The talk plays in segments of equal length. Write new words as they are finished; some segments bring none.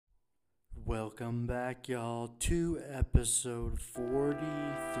Welcome back, y'all, to episode 43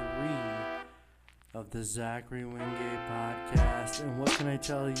 of the Zachary Wingate podcast. And what can I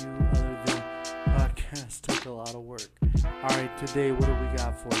tell you other than podcast took a lot of work? Alright, today, what do we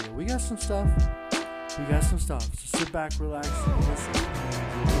got for you? We got some stuff. So sit back, relax, and listen.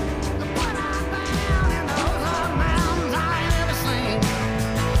 The one I found in those hot mountains I ain't ever seen.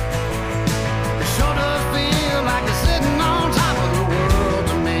 It sure does feel like it's sitting on top of the world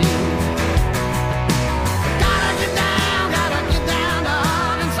to me. Gotta get down to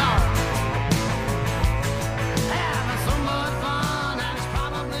Arkansas. Having so much fun, and it's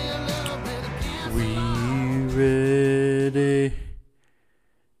probably a little bit against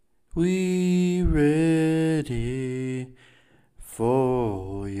We ready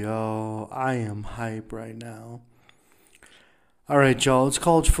for y'all. I am hype right now. Alright, y'all, it's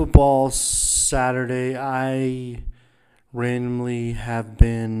college football Saturday. I randomly have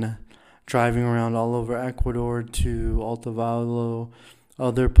been driving around all over Ecuador to Altavalo,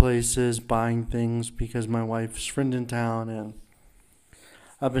 other places, buying things because my wife's friend in town, and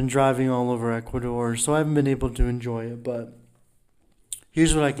I've been driving all over Ecuador, so I haven't been able to enjoy it, but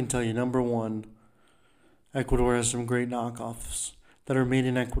here's what I can tell you. Number one, Ecuador has some great knockoffs that are made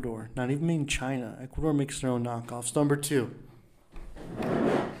in Ecuador, not even made in China. Ecuador makes their own knockoffs. Number two,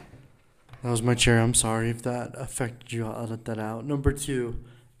 that was my chair. I'm sorry if that affected you. I'll let that out. Number two,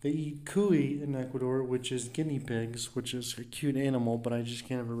 they eat cuy in Ecuador, which is guinea pigs, which is a cute animal, but I just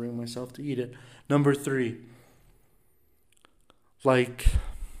can't ever bring myself to eat it. Number three,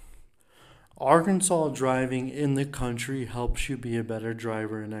 Arkansas driving in the country helps you be a better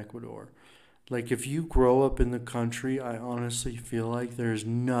driver in Ecuador. If you grow up in the country, I honestly feel like there's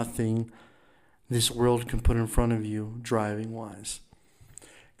nothing this world can put in front of you driving-wise.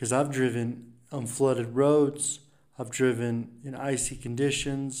 Because I've driven on flooded roads, I've driven in icy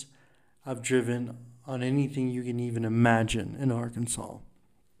conditions, I've driven on anything you can even imagine in Arkansas.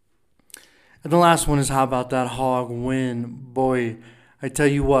 And the last one is, how about that Hog win? Boy, I tell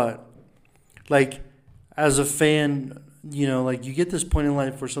you what, as a fan, you get this point in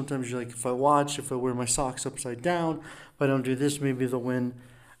life where sometimes you're like, if I wear my socks upside down, if I don't do this, maybe they'll win.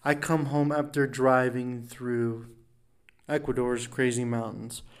 I come home after driving through Ecuador's crazy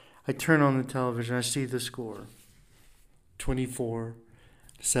mountains. I turn on the television, I see the score.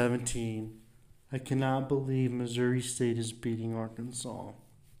 24-17. I cannot believe Missouri State is beating Arkansas.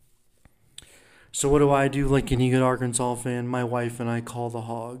 So what do? Like any good Arkansas fan, my wife and I call the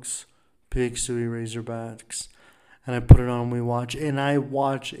Hogs. Pig Suey Razorbacks. And I put it on and we watch. And I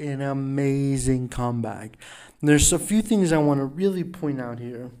watch an amazing comeback. And there's a few things I want to really point out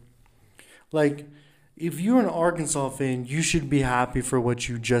here. If you're an Arkansas fan, you should be happy for what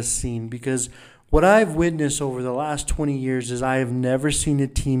you just seen. Because what I've witnessed over the last 20 years is I have never seen a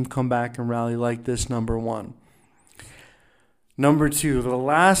team come back and rally like this, number one. Number two, the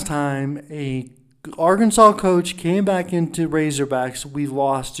last time a Arkansas coach came back into Razorbacks, we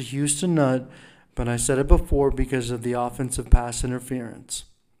lost to Houston Nutt, but I said it before because of the offensive pass interference.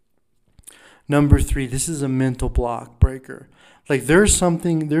 Number three, this is a mental block breaker. There's some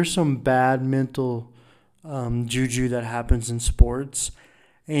bad mental juju that happens in sports,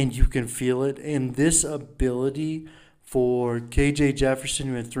 and you can feel it. And this ability for KJ Jefferson,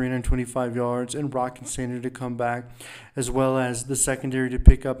 who had 325 yards, and Rocket Sanders to come back, as well as the secondary to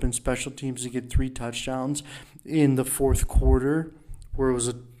pick up in special teams to get 3 touchdowns in the fourth quarter, where it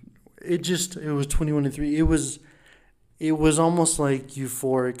was 21-3. It was almost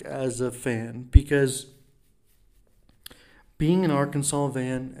euphoric as a fan, because being an Arkansas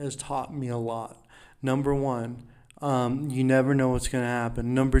fan has taught me a lot. Number one, you never know what's going to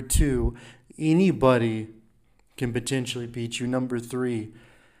happen. Number two, anybody can potentially beat you. Number three,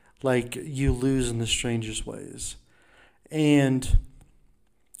 you lose in the strangest ways. And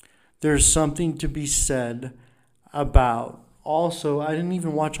there's something to be said about, also, I didn't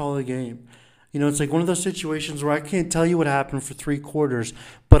even watch all the game. It's one of those situations where I can't tell you what happened for 3 quarters,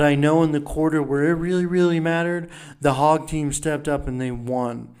 but I know in the quarter where it really, really mattered, the Hog team stepped up and they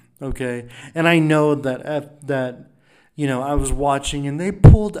won. Okay? And I know that I was watching and they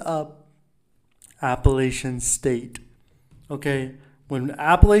pulled up Appalachian State. Okay? When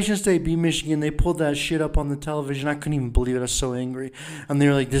Appalachian State beat Michigan, they pulled that shit up on the television. I couldn't even believe it. I was so angry. And they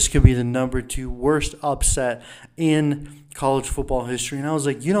were like, this could be the number 2 worst upset in college football history. And I was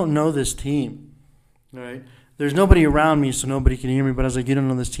like, you don't know this team. All right? There's nobody around me, so nobody can hear me. But I was like, you don't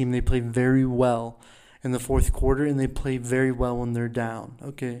know this team. They play very well in the fourth quarter, and they play very well when they're down.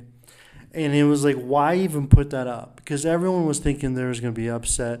 Okay? And it was like, why even put that up? Because everyone was thinking there was going to be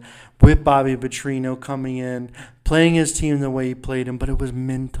upset with Bobby Petrino coming in, playing his team the way he played him, but it was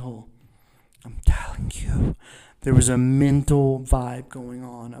mental. I'm telling you, there was a mental vibe going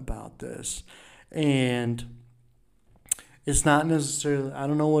on about this. And it's not necessarily, I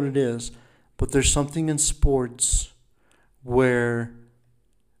don't know what it is, but there's something in sports where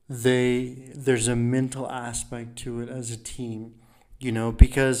there's a mental aspect to it as a team,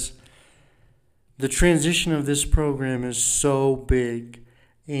 because the transition of this program is so big.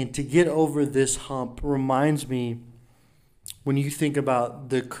 And to get over this hump reminds me when you think about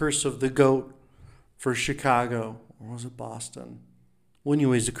the curse of the GOAT for Chicago, or was it Boston? Well,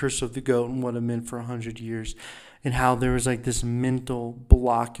 anyways, the curse of the GOAT and what it meant for 100 years, and how there was like this mental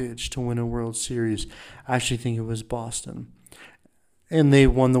blockage to win a World Series. I actually think it was Boston. And they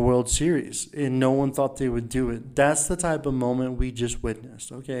won the World Series, and no one thought they would do it. That's the type of moment we just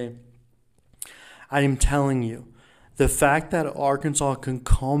witnessed, okay? I am telling you, the fact that Arkansas can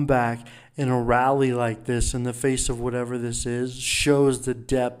come back in a rally like this in the face of whatever this is shows the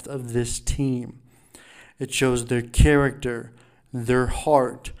depth of this team. It shows their character, their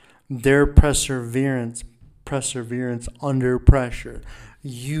heart, their perseverance under pressure.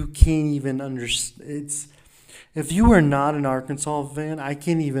 You can't even understand. If you are not an Arkansas fan, I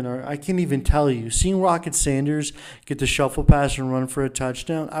can't even tell you. Seeing Rocket Sanders get the shuffle pass and run for a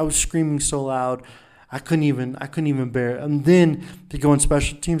touchdown, I was screaming so loud, I couldn't even bear it. And then to go on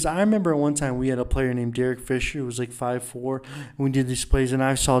special teams, I remember one time we had a player named Derek Fisher who was like 5'4", and we did these plays, and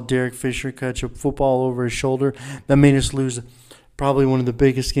I saw Derek Fisher catch a football over his shoulder that made us lose probably one of the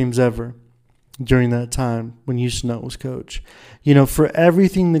biggest games ever during that time when Houston Nutt was coach. For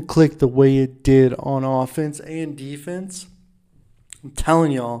everything to click the way it did on offense and defense, I'm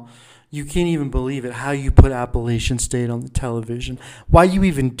telling y'all, you can't even believe it, how you put Appalachian State on the television. Why you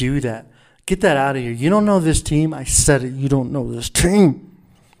even do that? Get that out of here. You don't know this team? I said it. You don't know this team.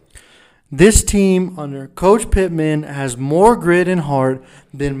 This team under Coach Pittman has more grit and heart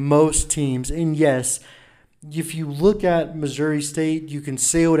than most teams. And yes, if you look at Missouri State, you can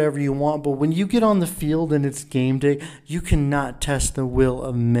say whatever you want, but when you get on the field and it's game day, you cannot test the will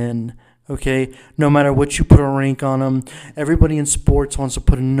of men. Okay, no matter what you put a rank on them, everybody in sports wants to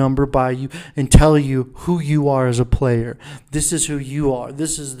put a number by you and tell you who you are as a player. This is who you are.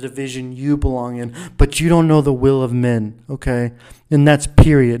 This is the division you belong in, but you don't know the will of men, okay? And that's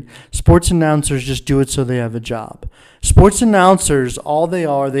period. Sports announcers just do it so they have a job. Sports announcers, all they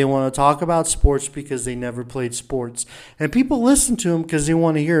are, they want to talk about sports because they never played sports. And people listen to them because they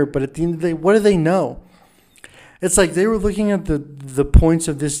want to hear it, but at the end of the day, what do they know? It's like they were looking at the points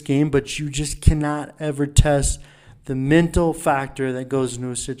of this game, but you just cannot ever test the mental factor that goes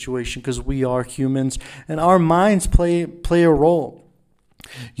into a situation because we are humans and our minds play a role.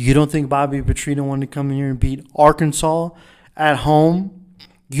 You don't think Bobby Petrino wanted to come in here and beat Arkansas at home?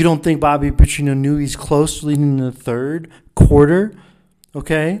 You don't think Bobby Petrino knew he's close to leading in the third quarter?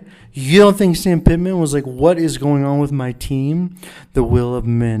 Okay? You don't think Sam Pittman was like, what is going on with my team? The will of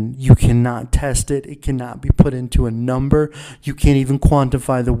men. You cannot test it. It cannot be put into a number. You can't even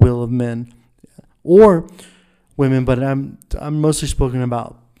quantify the will of men or women, but I'm mostly speaking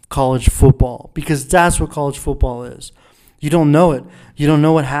about college football because that's what college football is. You don't know it. You don't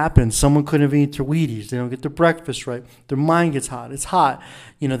know what happens. Someone couldn't have eaten their Wheaties. They don't get their breakfast right. Their mind gets hot. It's hot.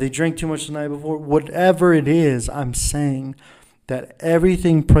 They drank too much the night before. Whatever it is, I'm saying that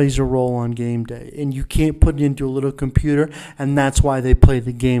everything plays a role on game day, and you can't put it into a little computer, and that's why they play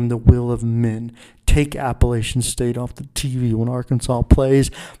the game, the will of men. Take Appalachian State off the TV when Arkansas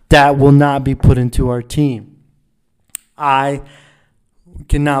plays. That will not be put into our team. I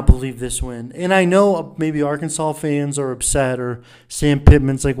cannot believe this win. And I know maybe Arkansas fans are upset or Sam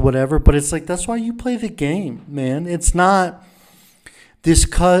Pittman's like whatever, but it's like that's why you play the game, man. It's not this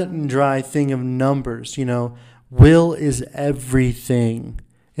cut and dry thing of numbers, Will is everything,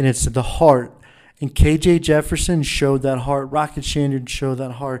 and it's the heart. And KJ Jefferson showed that heart. Rocket Sanders showed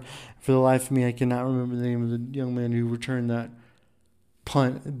that heart. For the life of me, I cannot remember the name of the young man who returned that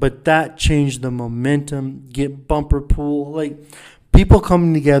punt. But that changed the momentum, get bumper pool. Like, people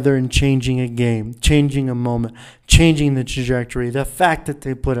coming together and changing a game, changing a moment, changing the trajectory. The fact that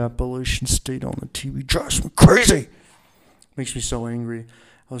they put Appalachian State on the TV drives me crazy. Makes me so angry.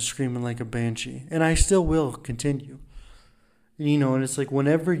 I was screaming like a banshee, and I still will continue. And it's like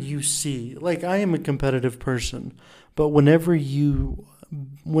whenever you see, like I am a competitive person, but whenever you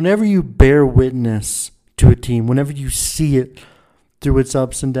bear witness to a team, whenever you see it through its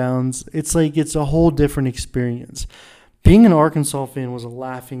ups and downs, it's like it's a whole different experience. Being an Arkansas fan was a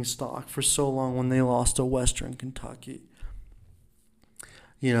laughing stock for so long when they lost to Western Kentucky.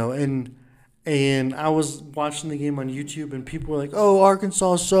 And And I was watching the game on YouTube, and people were like, "Oh,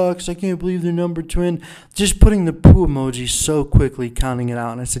 Arkansas sucks. I can't believe they're number 2." Just putting the poo emoji so quickly, counting it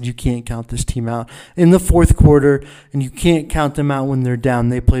out. And I said, you can't count this team out in the fourth quarter, and you can't count them out when they're down.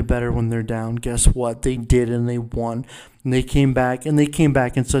 They play better when they're down. Guess what? They did, and they won. And they came back,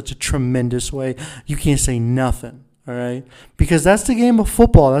 in such a tremendous way. You can't say nothing, all right? Because that's the game of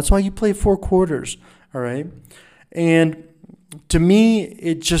football. That's why you play 4 quarters, all right? And to me,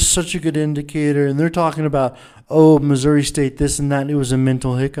 it's just such a good indicator. And they're talking about, oh, Missouri State, this and that. It was a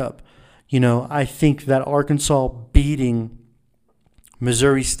mental hiccup. I think that Arkansas beating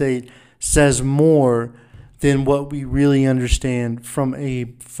Missouri State says more than what we really understand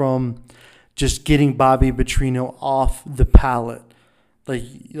from just getting Bobby Petrino off the palette.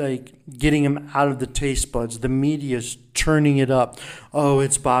 Like getting him out of the taste buds. The media's turning it up. Oh,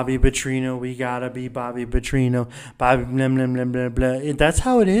 it's Bobby Petrino. We gotta be Bobby Petrino. Bobby blah, blah, blah, blah, blah. That's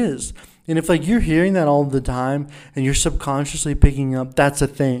how it is. And if you're hearing that all the time and you're subconsciously picking up, that's a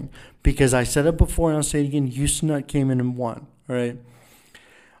thing. Because I said it before and I'll say it again, Houston came in and won. All right.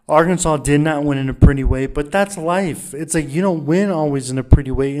 Arkansas did not win in a pretty way, but that's life. It's like you don't win always in a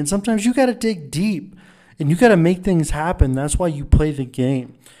pretty way. And sometimes you gotta dig deep. And you got to make things happen. That's why you play the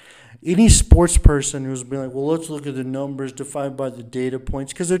game. Any sports person who's been like, well, let's look at the numbers divided by the data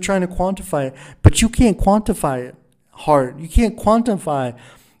points, because they're trying to quantify it. But you can't quantify it hard. You can't quantify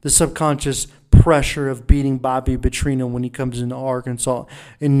the subconscious pressure of beating Bobby Petrino when he comes into Arkansas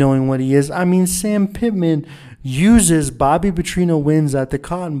and knowing what he is. I mean, Sam Pittman uses Bobby Petrino wins at the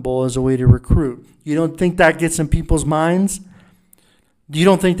Cotton Bowl as a way to recruit. You don't think that gets in people's minds? You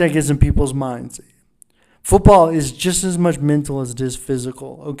don't think that gets in people's minds? Football is just as much mental as it is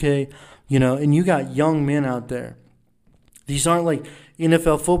physical, okay? And you got young men out there. These aren't like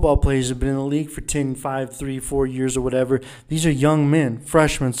NFL football players who have been in the league for 10, 5, 3, 4 years or whatever. These are young men,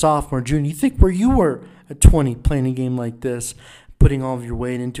 freshmen, sophomore, junior. You think where you were at 20 playing a game like this, putting all of your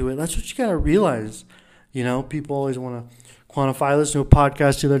weight into it. That's what you got to realize. People always want to quantify. I listened to a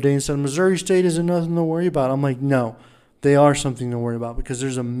podcast the other day and said, Missouri State isn't nothing to worry about. I'm like, no, they are something to worry about because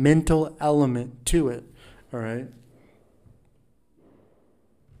there's a mental element to it. All right.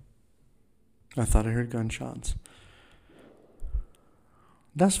 I thought I heard gunshots.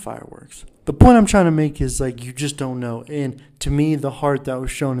 That's fireworks. The point I'm trying to make is you just don't know. And to me, the heart that was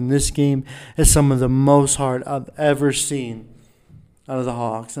shown in this game is some of the most heart I've ever seen out of the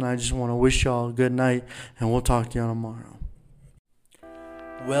Hawks. And I just want to wish y'all a good night, and we'll talk to y'all tomorrow.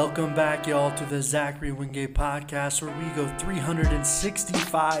 Welcome back, y'all, to the Zachary Wingate podcast, where we go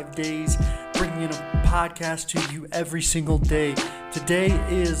 365 days, bringing a podcast to you every single day. Today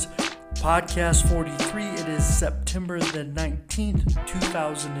is podcast 43. It is September the 19th,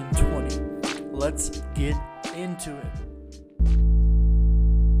 2020. Let's get into it.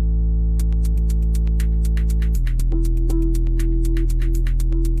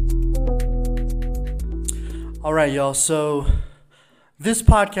 All right, y'all, so this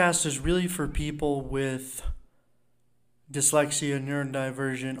podcast is really for people with dyslexia,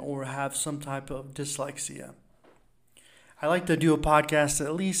 neurodivergent, or have some type of dyslexia. I like to do a podcast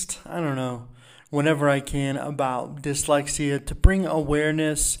at least, whenever I can about dyslexia to bring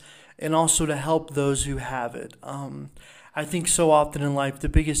awareness and also to help those who have it. I think so often in life the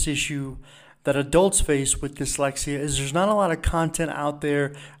biggest issue that adults face with dyslexia is there's not a lot of content out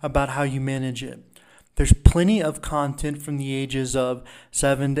there about how you manage it. There's plenty of content from the ages of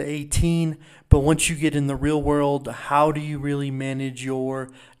 7 to 18, but once you get in the real world, how do you really manage your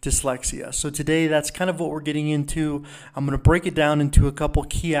dyslexia? So today, that's kind of what we're getting into. I'm going to break it down into a couple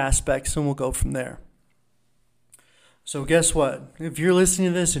key aspects, and we'll go from there. So guess what? If you're listening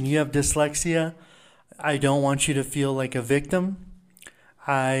to this and you have dyslexia, I don't want you to feel like a victim.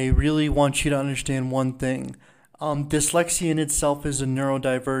 I really want you to understand one thing. Dyslexia in itself is a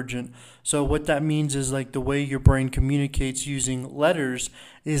neurodivergent. So what that means is the way your brain communicates using letters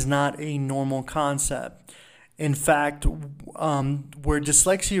is not a normal concept. In fact, where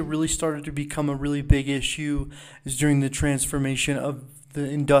dyslexia really started to become a really big issue is during the transformation of the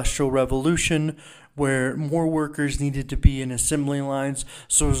Industrial Revolution, where more workers needed to be in assembly lines.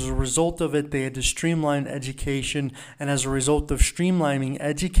 So as a result of it, they had to streamline education. And as a result of streamlining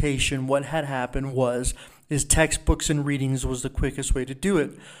education, what had happened is textbooks and readings was the quickest way to do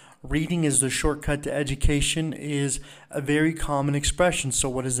it. Reading is the shortcut to education is a very common expression. So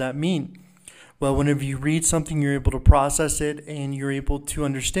what does that mean? Well, whenever you read something, you're able to process it and you're able to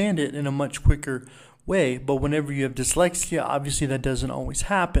understand it in a much quicker way. But whenever you have dyslexia, obviously that doesn't always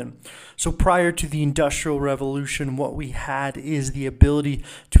happen. So prior to the Industrial Revolution, what we had is the ability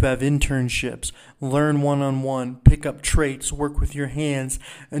to have internships, learn one-on-one, pick up traits, work with your hands,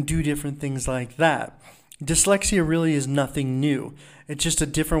 and do different things like that. Dyslexia really is nothing new. It's just a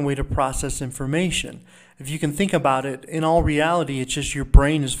different way to process information. If you can think about it, in all reality, it's just your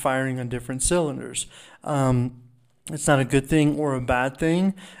brain is firing on different cylinders. It's not a good thing or a bad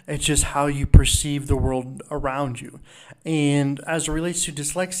thing. It's just how you perceive the world around you. And as it relates to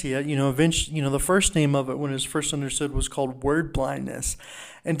dyslexia, eventually, the first name of it when it was first understood was called word blindness.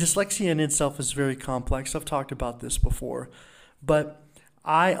 And dyslexia in itself is very complex. I've talked about this before. But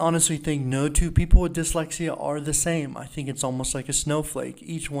I honestly think no two people with dyslexia are the same. I think it's almost like a snowflake.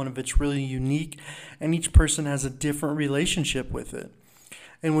 Each one of it's really unique, and each person has a different relationship with it.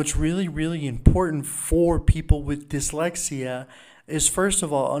 And what's really, really important for people with dyslexia is, first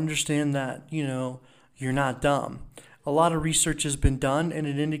of all, understand that, you're not dumb. A lot of research has been done, and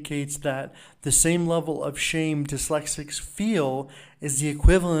it indicates that the same level of shame dyslexics feel is the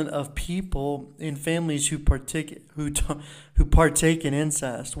equivalent of people in families who partake in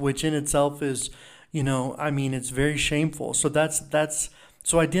incest, which in itself is, it's very shameful.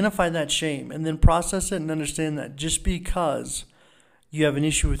 So identify that shame and then process it and understand that just because you have an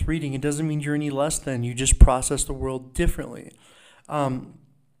issue with reading, it doesn't mean you're any less than. You just process the world differently. An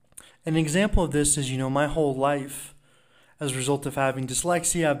example of this is, my whole life, as a result of having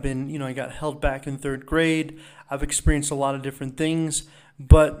dyslexia, I've been, I got held back in third grade. I've experienced a lot of different things.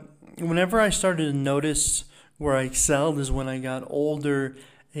 But whenever I started to notice where I excelled is when I got older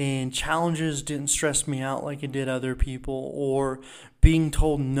and challenges didn't stress me out like it did other people, or being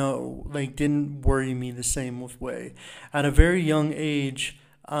told no, didn't worry me the same way. At a very young age,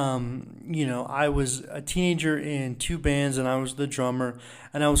 I was a teenager in two bands and I was the drummer,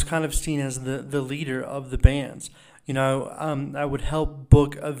 and I was kind of seen as the leader of the bands. I would help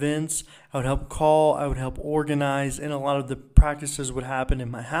book events, I would help call, I would help organize, and a lot of the practices would happen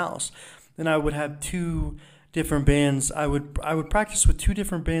in my house. And I would have two different bands. I would practice with two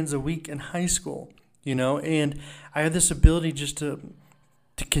different bands a week in high school, and I had this ability just to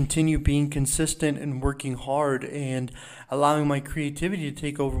continue being consistent and working hard and allowing my creativity to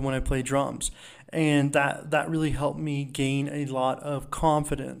take over when I play drums. And that really helped me gain a lot of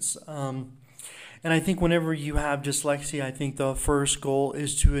confidence. And I think whenever you have dyslexia, I think the first goal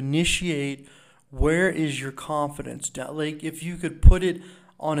is to initiate where is your confidence. If you could put it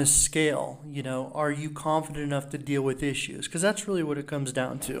on a scale, are you confident enough to deal with issues? Because that's really what it comes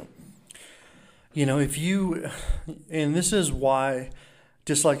down to. And this is why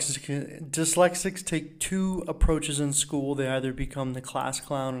dyslexics take two approaches in school. They either become the class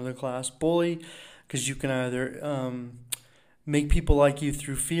clown or the class bully, because you can either make people like you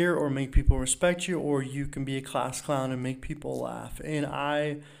through fear or make people respect you, or you can be a class clown and make people laugh. And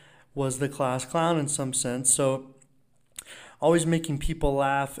I was the class clown in some sense. So always making people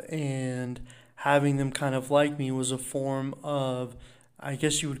laugh and having them kind of like me was a form of, I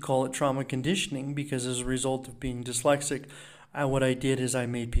guess you would call it trauma conditioning, because as a result of being dyslexic, what I did is I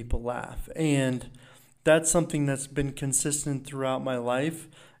made people laugh. And that's something that's been consistent throughout my life.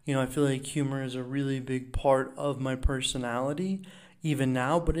 I feel like humor is a really big part of my personality, even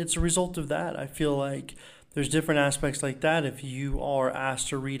now, but it's a result of that. I feel like there's different aspects like that. If you are asked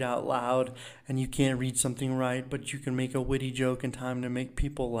to read out loud and you can't read something right, but you can make a witty joke in time to make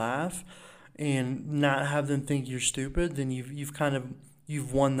people laugh and not have them think you're stupid, then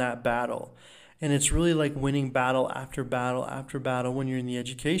you've won that battle. And it's really like winning battle after battle after battle when you're in the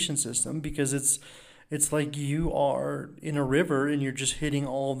education system, because it's like you are in a river and you're just hitting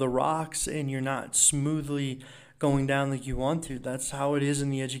all the rocks and you're not smoothly going down like you want to. That's how it is in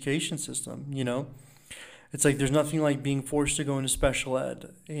the education system, It's like there's nothing like being forced to go into special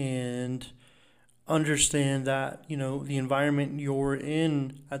ed and understand that, the environment you're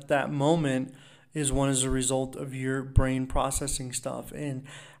in at that moment is one as a result of your brain processing stuff. And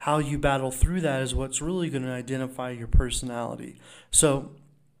how you battle through that is what's really going to identify your personality. So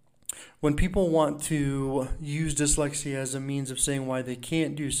when people want to use dyslexia as a means of saying why they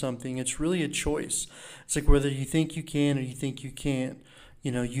can't do something, it's really a choice. It's like whether you think you can or you think you can't,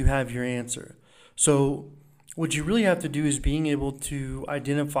 you have your answer. So what you really have to do is being able to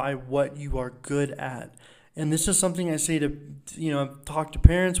identify what you are good at. And this is something I say to, talk to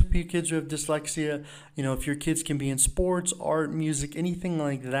parents with kids who have dyslexia. If your kids can be in sports, art, music, anything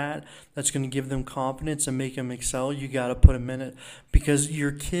like that, that's going to give them confidence and make them excel, you got to put them in it, because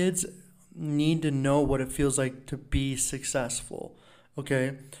your kids need to know what it feels like to be successful.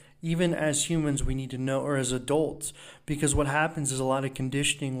 Okay? even as humans, we need to know, or as adults, because what happens is a lot of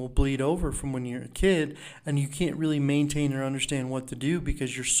conditioning will bleed over from when you're a kid, and you can't really maintain or understand what to do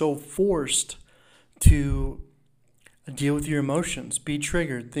because you're so forced to deal with your emotions, be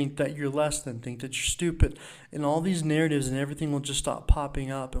triggered, think that you're less than, think that you're stupid, and all these narratives and everything will just stop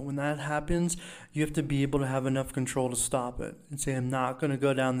popping up. And when that happens, you have to be able to have enough control to stop it and say, I'm not going to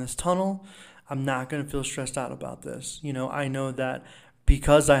go down this tunnel. I'm not going to feel stressed out about this. I know that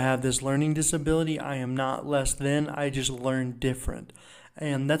because I have this learning disability, I am not less than, I just learn different.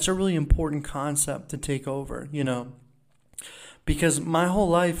 And that's a really important concept to take over, because my whole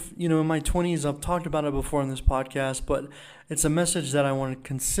life, in my 20s, I've talked about it before on this podcast, but it's a message that I want to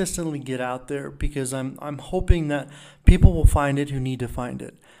consistently get out there because I'm hoping that people will find it who need to find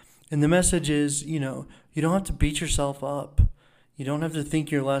it. And the message is, you don't have to beat yourself up. You don't have to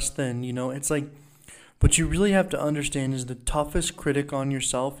think you're less than, it's like, what you really have to understand is the toughest critic on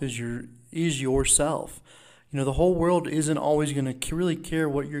yourself is yourself. The whole world isn't always going to really care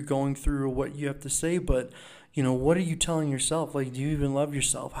what you're going through or what you have to say, but what are you telling yourself? Like, do you even love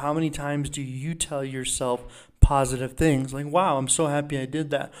yourself? How many times do you tell yourself positive things? Like, wow, I'm so happy I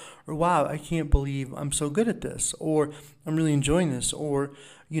did that. Or, wow, I can't believe I'm so good at this. Or, I'm really enjoying this. Or,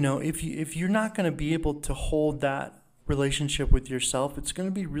 if you're not going to be able to hold that relationship with yourself, it's going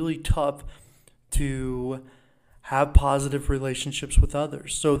to be really tough to have positive relationships with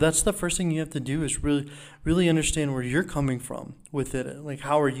others. So that's the first thing you have to do is really, really understand where you're coming from with it. Like,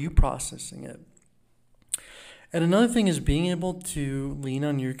 how are you processing it? And another thing is being able to lean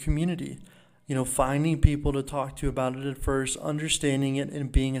on your community, finding people to talk to about it at first, understanding it,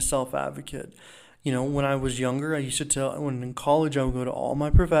 and being a self-advocate. When I was younger, I used to when in college, I would go to all my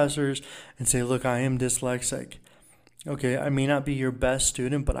professors and say, look, I am dyslexic. Okay, I may not be your best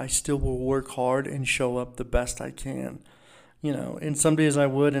student, but I still will work hard and show up the best I can. And some days I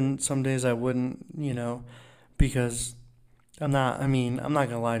would and some days I wouldn't, because I'm not going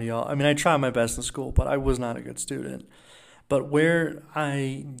to lie to y'all. I tried my best in school, but I was not a good student. But where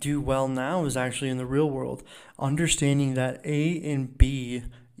I do well now is actually in the real world. Understanding that A and B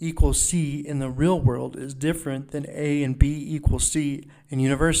equals C in the real world is different than A and B equals C in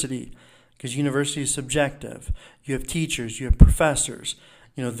university. Because university is subjective. You have teachers, you have professors.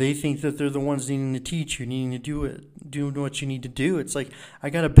 They think that they're the ones needing to teach you, needing to do what you need to do. It's like, I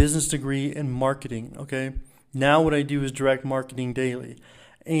got a business degree in marketing, okay? Now what I do is direct marketing daily.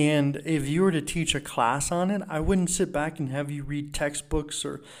 And if you were to teach a class on it, I wouldn't sit back and have you read textbooks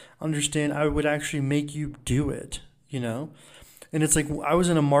or understand. I would actually make you do it, And it's like, I was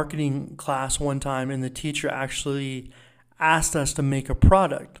in a marketing class one time and the teacher actually asked us to make a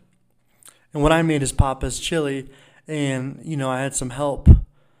product. And what I made is Papa's chili. And, I had some help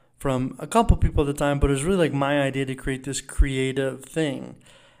from a couple people at the time, but it was really like my idea to create this creative thing.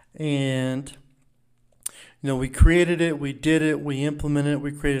 And we created it, we did it, we implemented it,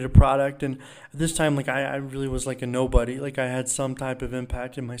 we created a product. And at this time, like, I really was like a nobody. Like, I had some type of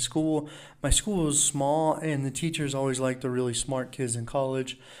impact in my school. My school was small, and the teachers always liked the really smart kids in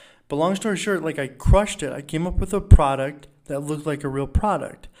college. But long story short, like, I crushed it. I came up with a product that looked like a real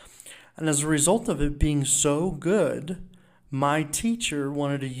product. And as a result of it being so good, my teacher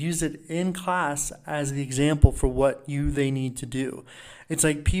wanted to use it in class as the example for what they need to do. It's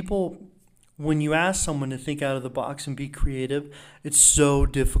like people... When you ask someone to think out of the box and be creative, it's so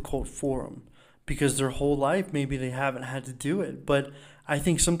difficult for them because their whole life maybe they haven't had to do it. But I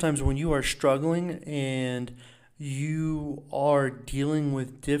think sometimes when you are struggling and you are dealing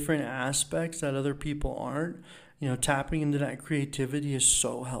with different aspects that other people aren't, tapping into that creativity is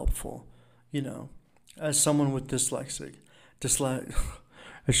so helpful, as someone with as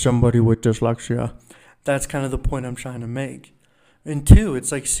somebody with dyslexia, that's kind of the point I'm trying to make. And two,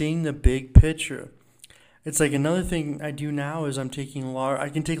 it's like seeing the big picture. It's like another thing I do now is I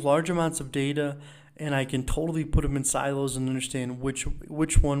can take large amounts of data and I can totally put them in silos and understand which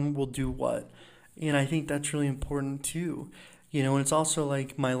one will do what. And I think that's really important too. And it's also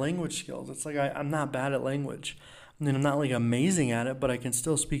like my language skills. It's like I'm not bad at language. I'm not like amazing at it, but I can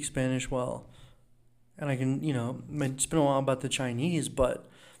still speak Spanish well. And I can, it's been a while about the Chinese, but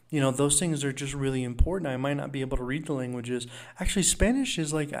those things are just really important. I might not be able to read the languages. Actually, Spanish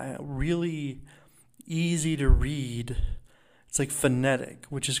is like really easy to read. It's like phonetic,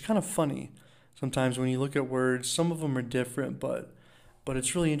 which is kind of funny. Sometimes when you look at words, some of them are different, but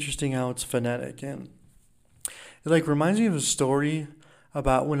it's really interesting how it's phonetic. And it like reminds me of a story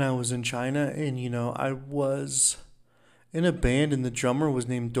about when I was in China and, I was in a band and the drummer was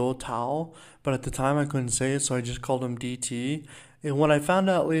named Do Tao, but at the time I couldn't say it, so I just called him DT. And what I found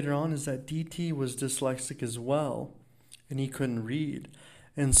out later on is that DT was dyslexic as well, and he couldn't read.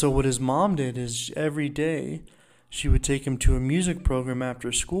 And so what his mom did is every day she would take him to a music program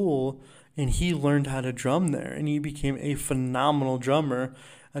after school, and he learned how to drum there, and he became a phenomenal drummer.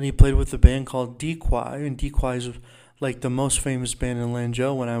 And he played with a band called Dequai, and Dequai is like the most famous band in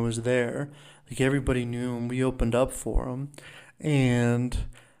Lanzhou when I was there. Like everybody knew him. We opened up for him, and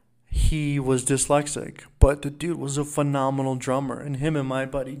he was dyslexic, but the dude was a phenomenal drummer. And him and my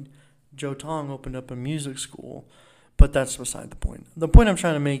buddy Joe Tong opened up a music school. But that's beside the point. The point I'm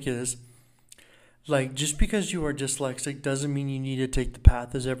trying to make is, like, just because you are dyslexic doesn't mean you need to take the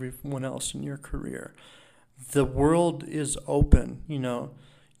path as everyone else in your career. The world is open, you know.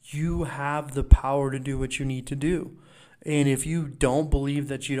 You have the power to do what you need to do. And if you don't believe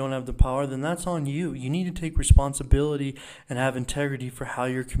that you don't have the power, then that's on you. You need to take responsibility and have integrity for how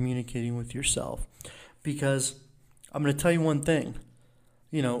you're communicating with yourself. Because I'm going to tell you one thing.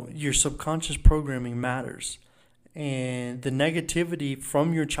 You know, your subconscious programming matters. And the negativity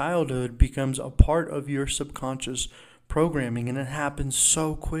from your childhood becomes a part of your subconscious programming, and it happens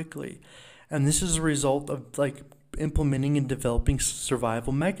so quickly. And this is a result of like implementing and developing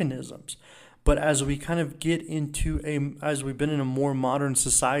survival mechanisms. But as we kind of get as we've been in a more modern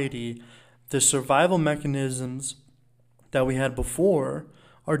society, the survival mechanisms that we had before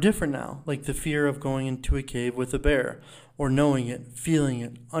are different now. Like the fear of going into a cave with a bear, or knowing it, feeling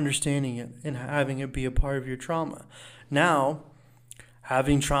it, understanding it, and having it be a part of your trauma. Now,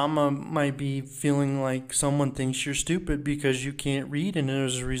 having trauma might be feeling like someone thinks you're stupid because you can't read, and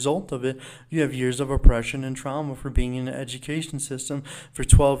as a result of it, you have years of oppression and trauma for being in an education system for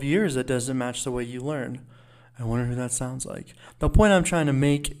 12 years that doesn't match the way you learn. I wonder who that sounds like. The point I'm trying to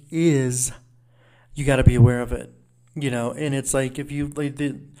make is you got to be aware of it, you know, and it's like if you, like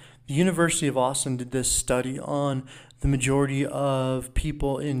the University of Austin did this study on the majority of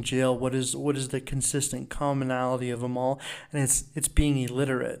people in jail. What is the consistent commonality of them all? And it's being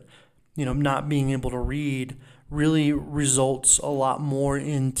illiterate. You know, not being able to read really results a lot more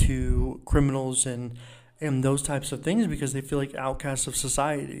into criminals and those types of things because they feel like outcasts of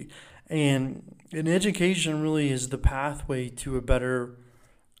society. And education really is the pathway to a better,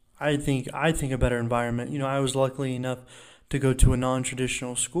 I think a better environment. You know, I was lucky enough to go to a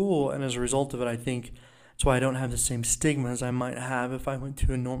non-traditional school, and as a result of it, I think that's why I don't have the same stigma as I might have if I went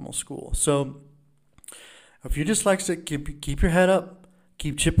to a normal school. So if you're dyslexic, keep your head up,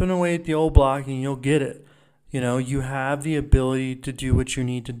 keep chipping away at the old block, and you'll get it. You know, you have the ability to do what you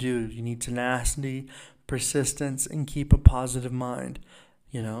need to do. You need tenacity, persistence, and keep a positive mind.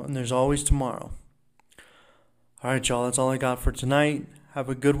 You know, and there's always tomorrow. All right, y'all, that's all I got for tonight. Have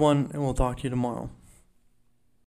a good one, and we'll talk to you tomorrow.